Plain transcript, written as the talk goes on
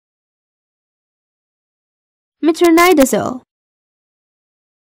Metronidazole.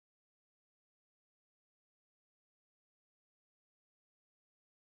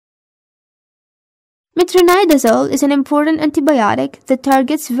 Metronidazole is an important antibiotic that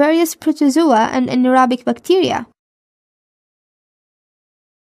targets various protozoa and anaerobic bacteria.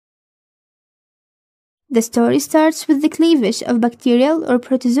 The story starts with the cleavage of bacterial or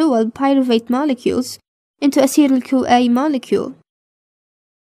protozoal pyruvate molecules into acetyl CoA molecule.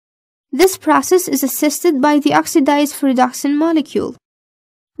 This process is assisted by the oxidized ferredoxin molecule,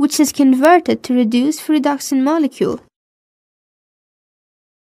 which is converted to reduced ferredoxin molecule.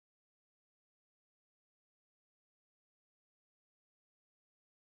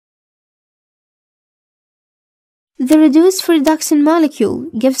 The reduced ferredoxin molecule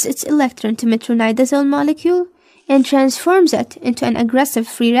gives its electron to metronidazole molecule and transforms it into an aggressive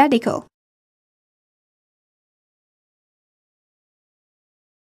free radical.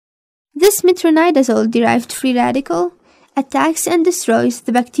 This metronidazole-derived free radical attacks and destroys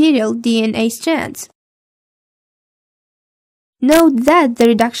the bacterial DNA strands. Note that the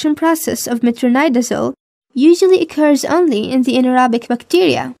reduction process of metronidazole usually occurs only in the anaerobic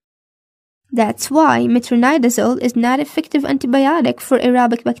bacteria. That's why metronidazole is not an effective antibiotic for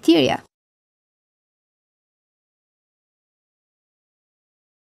aerobic bacteria.